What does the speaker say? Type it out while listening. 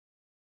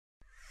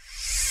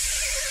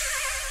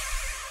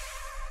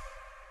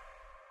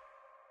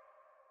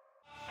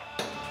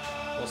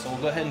So we'll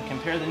go ahead and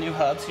compare the new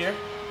hubs here.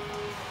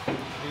 You're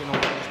going to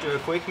want to just do a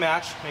quick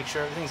match, make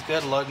sure everything's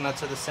good, lug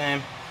nuts are the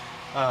same.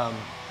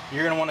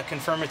 You're going to want to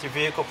confirm with your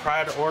vehicle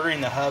prior to ordering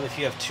the hub if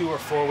you have 2 or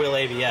 4 wheel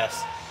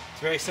ABS. It's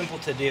very simple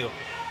to do.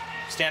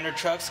 Standard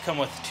trucks come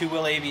with 2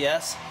 wheel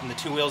ABS, and the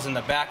 2 wheels in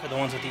the back are the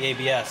ones with the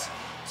ABS.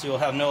 So you'll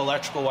have no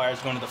electrical wires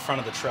going to the front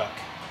of the truck.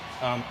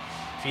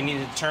 If you need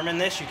to determine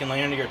this, you can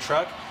lay under your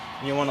truck,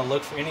 and you'll want to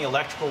look for any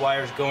electrical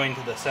wires going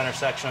to the center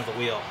section of the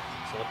wheel.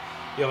 So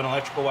if you have an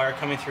electrical wire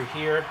coming through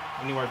here,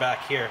 anywhere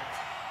back here,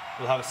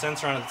 you'll have a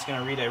sensor on it that's going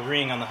to read a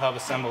ring on the hub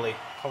assembly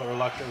called a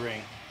reluctor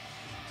ring.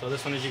 So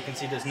this one, as you can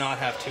see, does not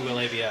have 2 wheel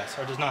ABS,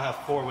 or does not have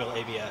 4 wheel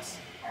ABS.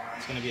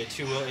 It's going to be a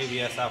 2 wheel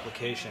ABS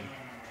application.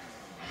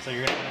 So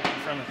you're going to want to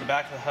confirm that the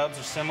back of the hubs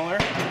are similar,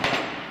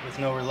 with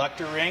no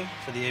reluctor ring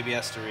for the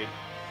ABS to read.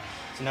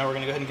 So now we're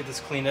going to go ahead and get this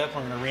cleaned up,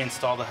 and we're going to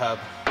reinstall the hub.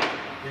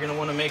 You're going to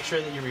want to make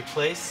sure that you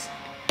replace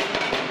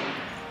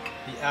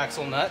the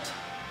axle nut,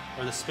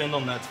 or the spindle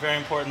nut. It's very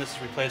important this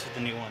is replaced with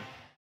the new one.